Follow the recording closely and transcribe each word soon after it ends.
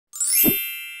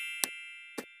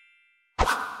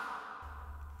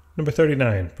Number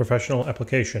 39, professional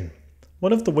application.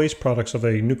 One of the waste products of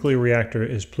a nuclear reactor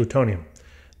is plutonium.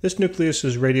 This nucleus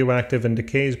is radioactive and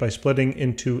decays by splitting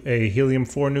into a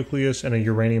helium-4 nucleus and a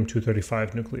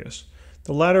uranium-235 nucleus,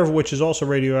 the latter of which is also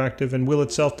radioactive and will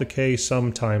itself decay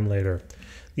some time later.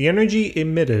 The energy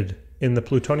emitted in the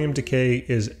plutonium decay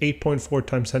is 8.4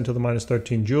 times 10 to the minus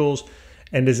 13 joules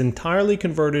and is entirely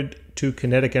converted to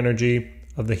kinetic energy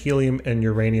of the helium and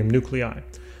uranium nuclei.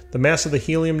 The mass of the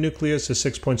helium nucleus is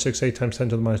 6.68 times 10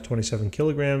 to the minus 27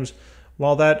 kilograms,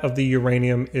 while that of the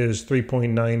uranium is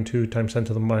 3.92 times 10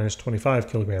 to the minus 25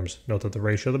 kilograms. Note that the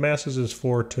ratio of the masses is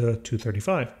 4 to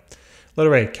 235.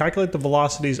 Letter A, calculate the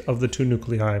velocities of the two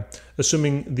nuclei,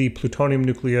 assuming the plutonium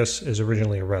nucleus is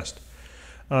originally at rest.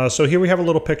 So here we have a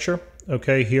little picture.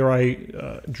 Okay, here I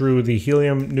drew the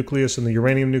helium nucleus and the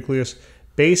uranium nucleus.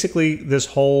 Basically, this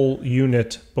whole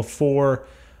unit before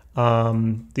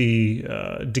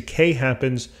the decay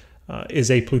happens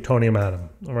is a plutonium atom.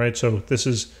 All right, so this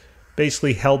is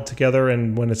basically held together,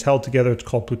 and when it's held together, it's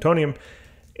called plutonium.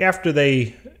 After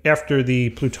the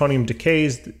plutonium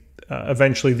decays,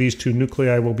 eventually these two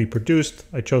nuclei will be produced.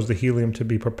 I chose the helium to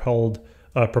be propelled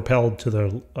to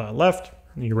the left,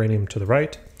 and uranium to the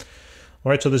right. All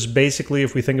right, so this is basically,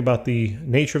 if we think about the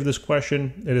nature of this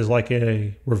question, it is like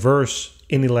a reverse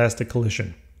inelastic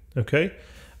collision. Okay,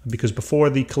 because before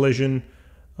the collision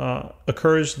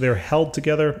occurs, they're held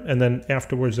together, and then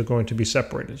afterwards they're going to be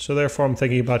separated. So therefore, I'm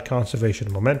thinking about conservation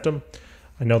of momentum.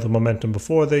 I know the momentum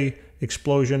before the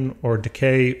explosion or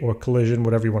decay or collision,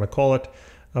 whatever you want to call it,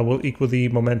 will equal the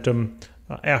momentum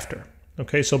after.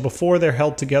 Okay, so before they're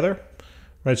held together,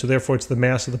 right? So therefore, it's the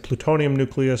mass of the plutonium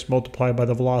nucleus multiplied by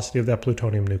the velocity of that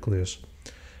plutonium nucleus.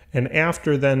 And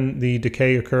after then the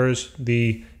decay occurs,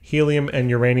 the helium and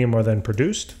uranium are then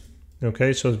produced.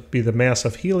 Okay, so it'd be the mass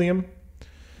of helium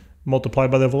multiplied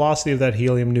by the velocity of that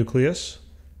helium nucleus,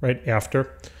 right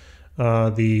after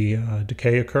the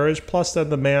decay occurs, plus then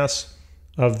the mass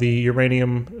of the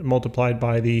uranium multiplied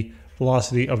by the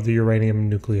velocity of the uranium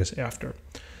nucleus after.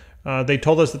 They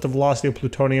told us that the velocity of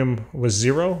plutonium was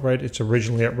 0, right? It's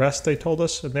originally at rest, they told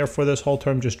us, and therefore this whole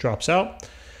term just drops out.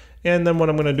 And then what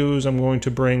I'm going to do is I'm going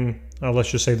to bring, let's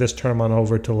just say this term on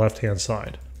over to the left-hand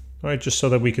side, all right? Just so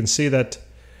that we can see that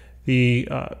the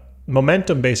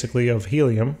momentum basically of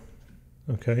helium,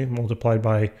 okay, multiplied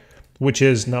by, which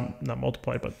is not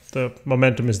multiplied, but the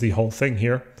momentum is the whole thing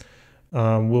here,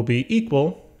 will be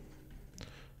equal,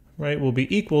 right, will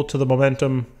be equal to the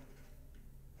momentum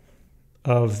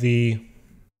of the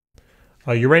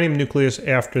uranium nucleus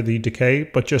after the decay,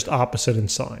 but just opposite in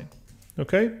sign.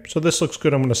 Okay, so this looks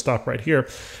good. I'm going to stop right here.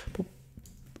 But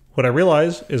what I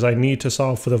realize is I need to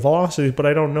solve for the velocities, but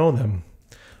I don't know them.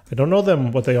 I don't know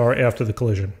them what they are after the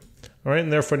collision. All right,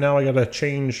 and therefore now I got to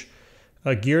change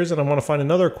gears, and I want to find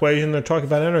another equation that talks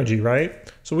about energy,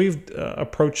 right? So we've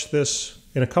approached this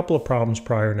in a couple of problems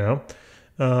prior now.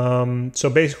 So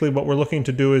basically what we're looking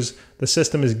to do is the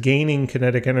system is gaining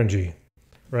kinetic energy,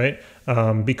 right?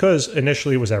 Because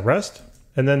initially it was at rest,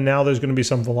 and then now there's going to be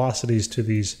some velocities to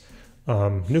these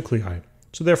nuclei.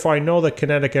 So therefore I know that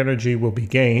kinetic energy will be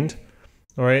gained,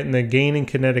 all right? And the gaining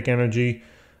kinetic energy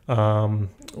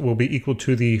will be equal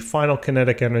to the final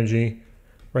kinetic energy,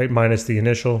 right, minus the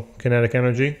initial kinetic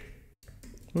energy.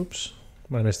 Oops,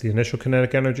 minus the initial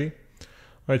kinetic energy.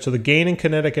 All right, so the gaining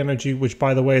kinetic energy, which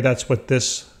by the way, that's what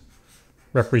this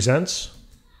represents,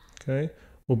 okay,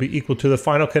 will be equal to the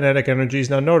final kinetic energies.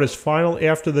 Now notice, final,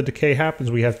 after the decay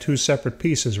happens, we have two separate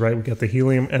pieces, right? We got the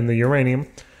helium and the uranium.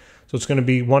 So it's going to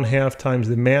be 1/2 times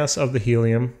the mass of the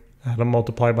helium atom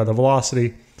multiplied by the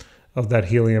velocity of that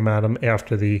helium atom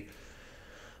after the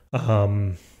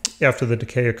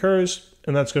decay occurs.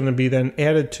 And that's going to be then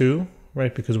added to,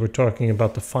 right, because we're talking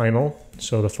about the final.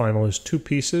 So the final is 2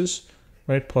 pieces,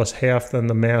 right, plus 1/2 then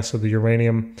the mass of the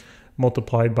uranium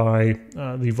multiplied by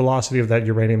the velocity of that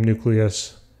uranium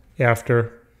nucleus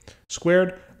after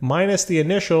squared, minus the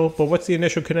initial, but what's the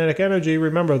initial kinetic energy?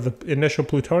 Remember, the initial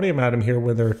plutonium atom here,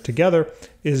 when they're together,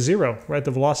 is 0, right?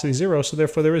 The velocity is 0, so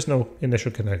therefore there is no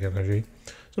initial kinetic energy.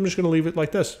 So I'm just going to leave it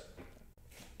like this.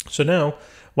 So now,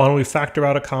 why don't we factor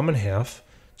out a common half?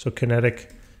 So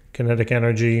kinetic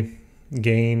energy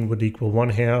gain would equal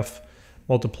 1/2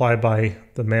 multiplied by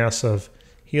the mass of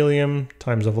helium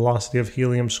times the velocity of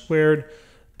helium squared,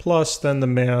 plus then the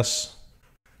mass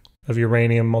of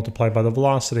uranium multiplied by the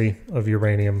velocity of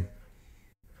uranium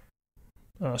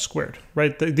squared,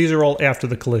 right? These are all after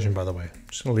the collision, by the way.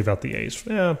 Just going to leave out the A's.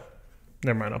 Yeah,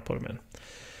 never mind, I'll put them in.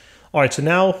 All right, so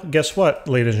now guess what,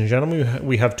 ladies and gentlemen?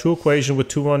 We have 2 equations with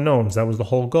 2 unknowns. That was the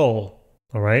whole goal,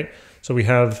 all right? So we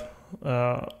have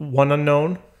 1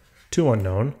 unknown, 2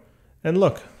 unknown, and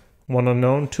look, one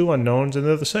unknown, two unknowns, and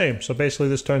they're the same. So basically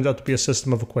this turns out to be a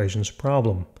system of equations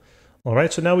problem. All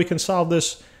right, so now we can solve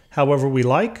this however we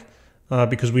like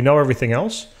because we know everything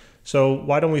else. So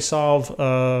why don't we solve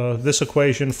this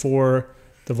equation for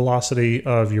the velocity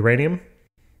of uranium?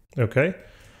 Okay.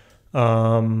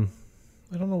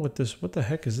 I don't know what the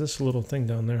heck is this little thing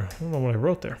down there? I don't know what I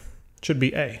wrote there. It should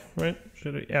be A, right?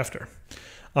 Should be after.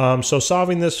 So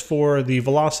solving this for the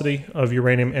velocity of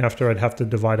uranium after, I'd have to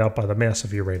divide out by the mass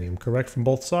of uranium, correct, from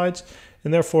both sides?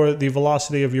 And therefore, the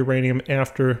velocity of uranium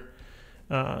after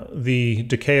the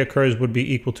decay occurs would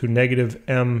be equal to negative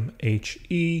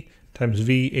MHE times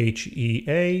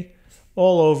VHEA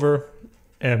all over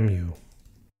MU.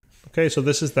 Okay, so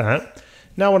this is that.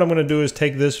 Now what I'm going to do is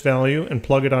take this value and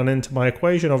plug it on into my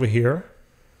equation over here,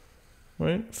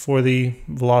 right, for the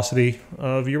velocity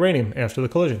of uranium after the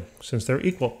collision, since they're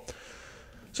equal.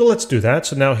 So let's do that.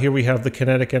 So now here we have the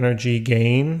kinetic energy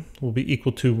gain will be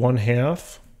equal to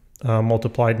 1/2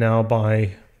 multiplied now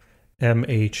by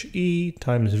MHE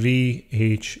times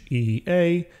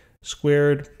VHEA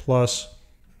squared plus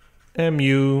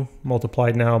MU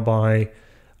multiplied now by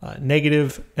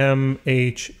negative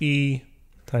MHE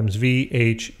times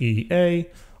VHEA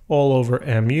all over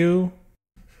MU,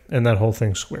 and that whole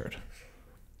thing squared.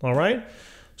 All right,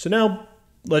 so now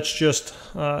let's just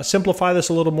simplify this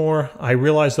a little more. I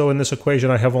realize though in this equation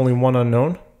I have only one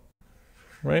unknown,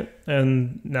 right?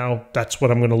 And now that's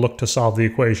what I'm going to look to solve the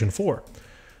equation for.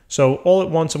 So all at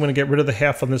once I'm going to get rid of the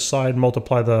half on this side,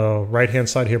 multiply the right hand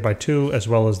side here by 2 as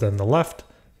well as then the left.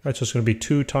 Right, so it's going to be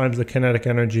 2 times the kinetic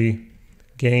energy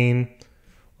gain,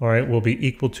 all right, will be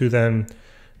equal to then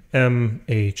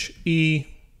MHE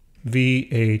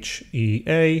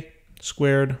VHEA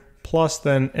squared plus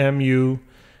then MU.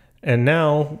 And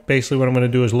now basically what I'm going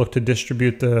to do is look to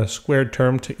distribute the squared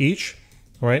term to each.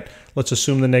 All right, let's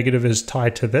assume the negative is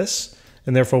tied to this,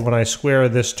 and therefore when I square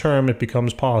this term it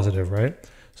becomes positive, right?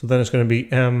 So then it's going to be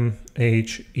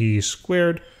MHE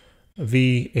squared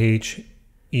VHEA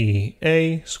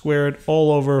squared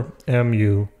all over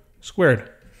MU squared.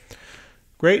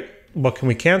 Great. What can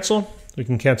we cancel? We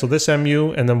can cancel this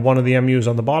MU and then one of the MU's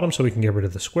on the bottom, so we can get rid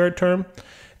of the squared term.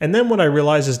 And then what I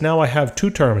realize is now I have two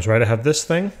terms, right? I have this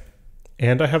thing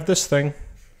and I have this thing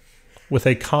with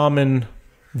a common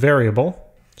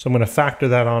variable. So I'm going to factor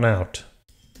that on out.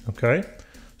 Okay,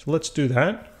 so let's do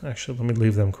that. Actually, let me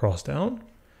leave them crossed out.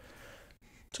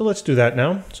 So let's do that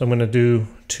now. So I'm going to do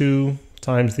 2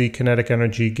 times the kinetic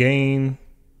energy gain,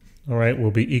 all right,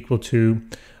 will be equal to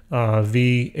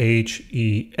VHEA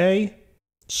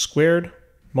squared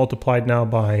multiplied now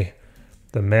by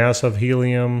the mass of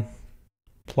helium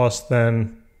plus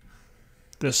then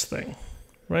this thing,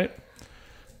 right?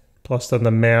 Plus then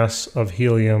the mass of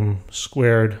helium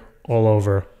squared all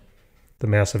over the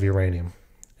mass of uranium.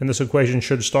 And this equation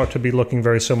should start to be looking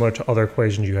very similar to other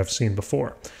equations you have seen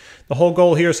before. The whole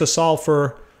goal here is to solve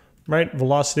for, right,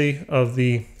 velocity of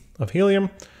helium.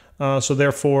 So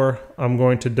therefore, I'm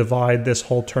going to divide this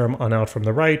whole term on out from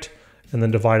the right and then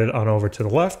divide it on over to the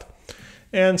left.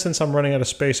 And since I'm running out of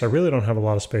space, I really don't have a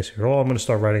lot of space here at all. I'm going to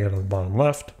start writing it on the bottom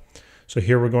left. So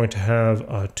here we're going to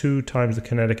have 2 times the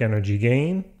kinetic energy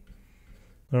gain.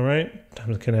 All right,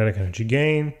 times the kinetic energy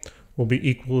gain will be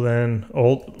equal then,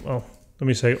 all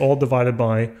divided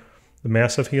by the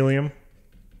mass of helium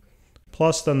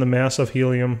plus then the mass of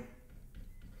helium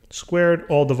squared,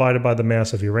 all divided by the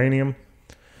mass of uranium.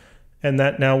 And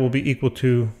that now will be equal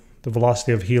to the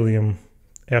velocity of helium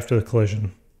after the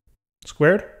collision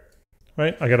squared,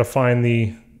 right? I got to find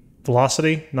the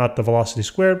velocity, not the velocity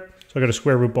squared. So I got to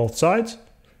square root both sides.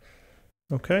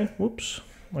 Okay, whoops.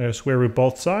 I got to square root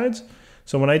both sides.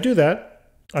 So when I do that,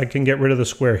 I can get rid of the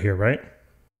square here, right?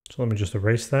 So let me just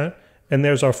erase that. And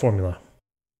there's our formula.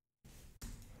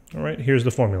 All right, here's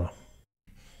the formula.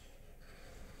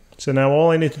 So now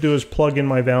all I need to do is plug in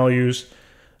my values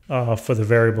for the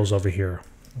variables over here.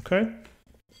 Okay,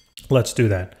 let's do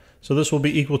that. So this will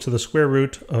be equal to the square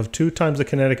root of 2 times the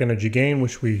kinetic energy gain,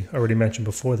 which we already mentioned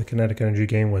before. The kinetic energy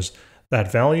gain was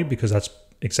that value because that's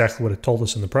exactly what it told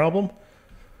us in the problem.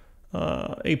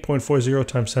 8.40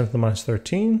 times 10 to the minus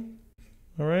 13.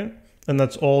 All right, and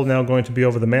that's all now going to be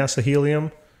over the mass of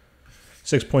helium.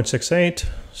 6.68,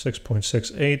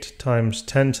 6.68 times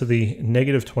 10 to the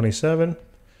negative 27.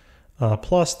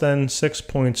 Plus then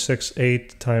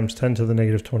 6.68 times 10 to the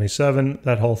negative 27.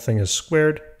 That whole thing is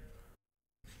squared.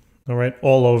 All right,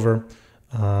 all over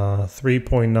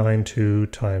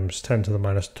 3.92 times 10 to the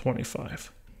minus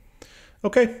 25.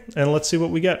 Okay, and let's see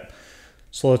what we get.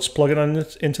 So let's plug it on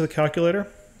into the calculator.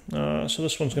 So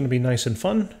this one's going to be nice and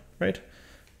fun, right?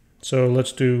 So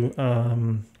let's do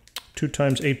 2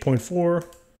 times 8.4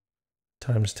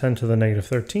 times 10 to the negative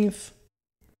 13th.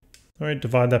 All right,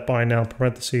 divide that by now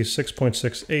parentheses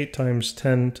 6.68 times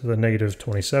 10 to the negative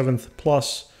 27th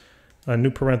plus a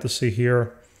new parenthesis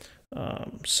here,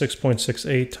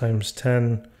 6.68 times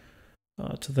 10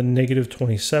 to the negative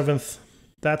 27th.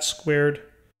 That's squared.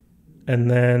 And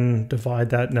then divide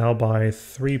that now by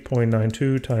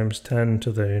 3.92 times 10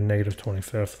 to the negative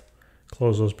 25th.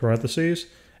 Close those parentheses.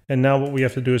 And now what we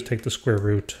have to do is take the square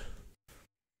root.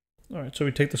 All right, so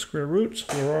we take the square root.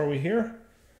 So where are we here?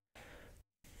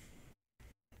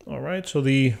 All right, so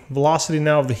the velocity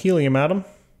now of the helium atom.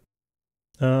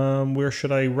 Where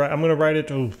should I write? I'm going to write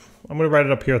it. Oh, I'm going to write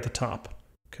it up here at the top.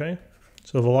 Okay,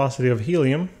 so the velocity of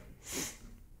helium.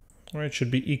 All right,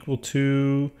 should be equal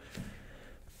to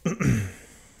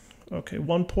okay,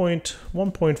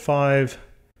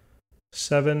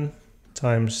 1.57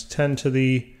 times 10 to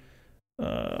the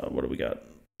what do we got?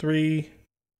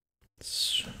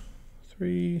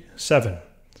 7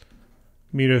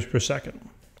 meters per second.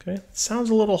 Okay, sounds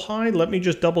a little high. Let me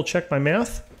just double check my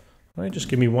math. All right, just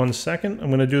give me 1 second. I'm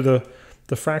going to do the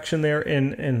fraction there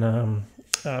in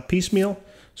piecemeal.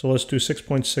 So let's do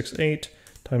 6.68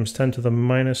 times 10 to the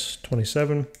minus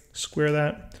 27. Square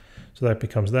that. So that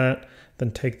becomes that.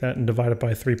 Then take that and divide it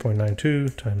by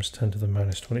 3.92 times 10 to the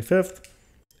minus 25th.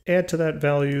 Add to that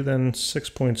value then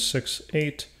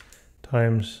 6.68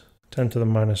 times 10 to the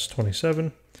minus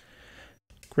 27.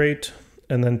 Great.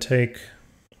 And then take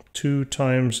 2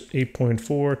 times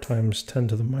 8.4 times 10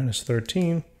 to the minus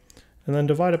 13. And then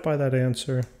divide it by that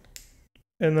answer.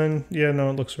 And then, yeah,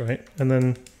 no, it looks right. And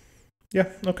then, yeah,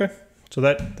 okay. So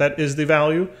that is the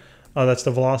value. That's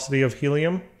the velocity of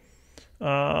helium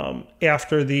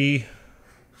after the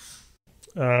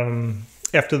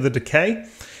decay.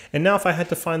 And now if I had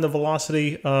to find the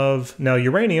velocity of now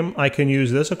uranium, I can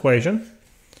use this equation,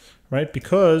 right?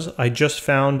 Because I just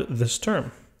found this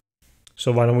term.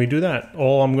 So why don't we do that?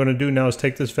 All I'm going to do now is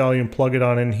take this value and plug it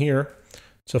on in here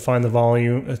to find the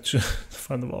volume, to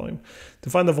find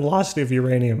the velocity of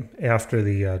uranium after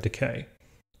the decay.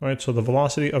 All right, so the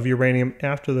velocity of uranium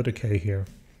after the decay here,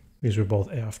 these are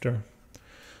both after.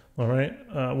 All right,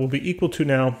 will be equal to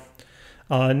now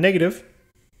negative.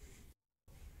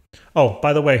 Oh,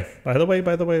 by the way,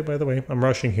 I'm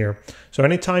rushing here. So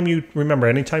anytime you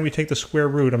take the square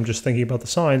root, I'm just thinking about the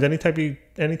signs. Anytime you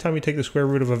take the square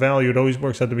root of a value, it always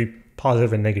works out to be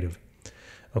positive and negative.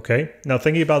 Okay, now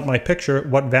thinking about my picture,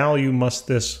 what value must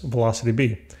this velocity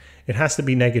be? It has to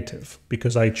be negative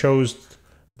because I chose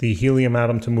the helium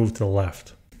atom to move to the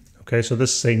left. Okay, so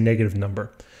this is a negative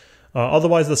number.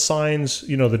 Otherwise, the signs,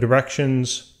 the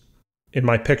directions in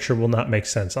my picture will not make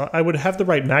sense. I would have the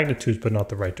right magnitudes, but not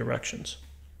the right directions.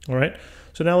 All right,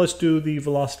 so now let's do the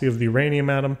velocity of the uranium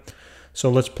atom. So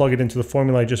let's plug it into the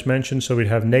formula I just mentioned. So we'd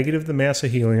have negative the mass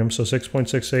of helium, so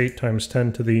 6.68 times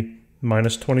 10 to the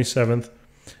minus 27th.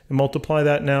 And multiply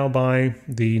that now by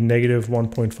the negative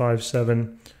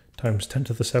 1.57 times 10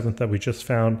 to the 7th that we just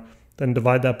found. Then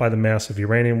divide that by the mass of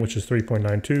uranium, which is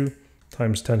 3.92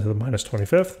 times 10 to the minus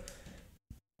 25th.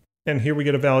 And here we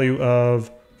get a value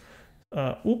of,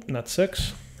 not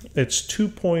 6. It's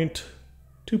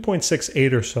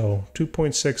 2.68 or so.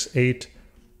 2.68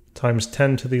 times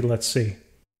 10 to the, let's see,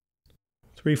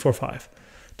 345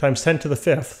 times 10 to the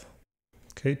 5th.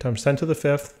 Okay, times 10 to the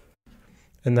 5th.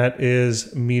 And that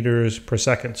is meters per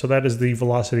second. So that is the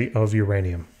velocity of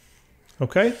uranium.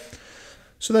 Okay,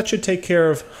 so that should take care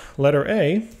of letter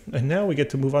A. And now we get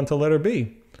to move on to letter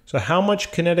B. So how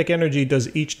much kinetic energy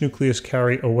does each nucleus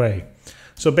carry away?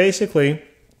 So basically,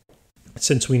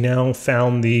 since we now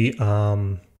found the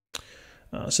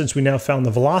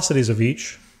velocities of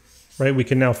each, right, we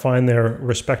can now find their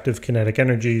respective kinetic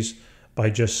energies by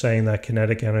just saying that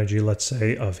kinetic energy, let's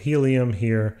say, of helium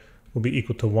here will be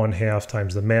equal to 1/2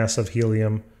 times the mass of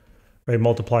helium, right,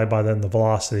 multiplied by then the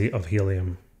velocity of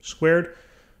helium squared.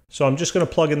 So I'm just going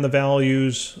to plug in the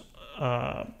values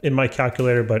in my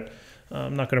calculator, but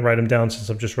I'm not going to write them down since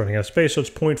I'm just running out of space. So it's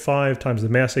 0.5 times the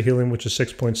mass of helium, which is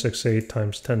 6.68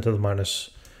 times 10 to the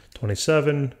minus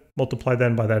 27. Multiply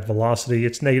then by that velocity.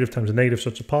 It's negative times a negative,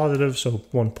 so it's a positive. So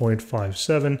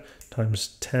 1.57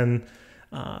 times 10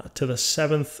 to the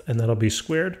 7th, and that'll be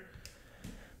squared.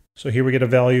 So here we get a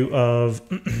value of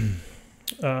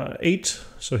 8.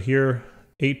 So here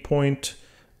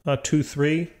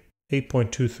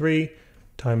 8.23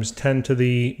 times 10 to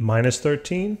the minus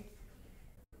 13.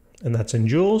 And that's in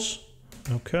joules.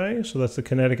 Okay, so that's the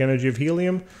kinetic energy of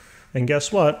helium. And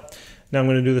guess what? Now I'm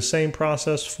going to do the same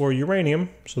process for uranium.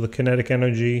 So the kinetic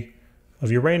energy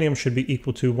of uranium should be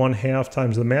equal to 1/2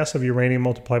 times the mass of uranium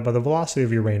multiplied by the velocity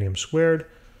of uranium squared.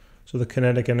 So the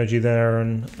kinetic energy there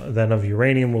and then of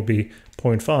uranium will be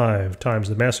 0.5 times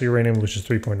the mass of uranium, which is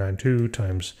 3.92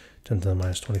 times 10 to the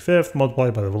minus 25th,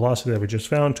 multiplied by the velocity that we just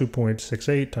found,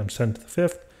 2.68 times 10 to the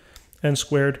 5th, and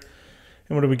squared.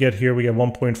 And what do we get here? We get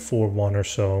 1.41 or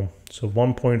so. So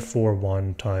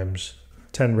 1.41 times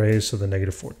 10 raised to the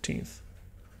negative 14th.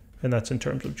 And that's in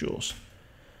terms of joules.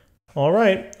 All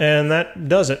right, and that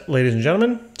does it, ladies and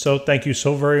gentlemen. So thank you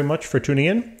so very much for tuning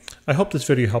in. I hope this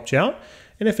video helped you out.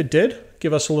 And if it did,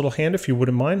 give us a little hand if you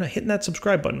wouldn't mind hitting that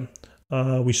subscribe button.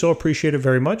 We so appreciate it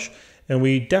very much. And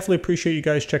we definitely appreciate you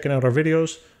guys checking out our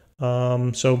videos.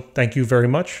 So thank you very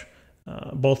much.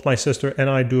 Both my sister and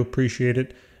I do appreciate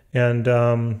it. And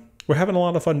we're having a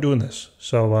lot of fun doing this.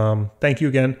 So thank you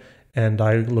again. And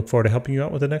I look forward to helping you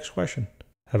out with the next question.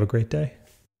 Have a great day.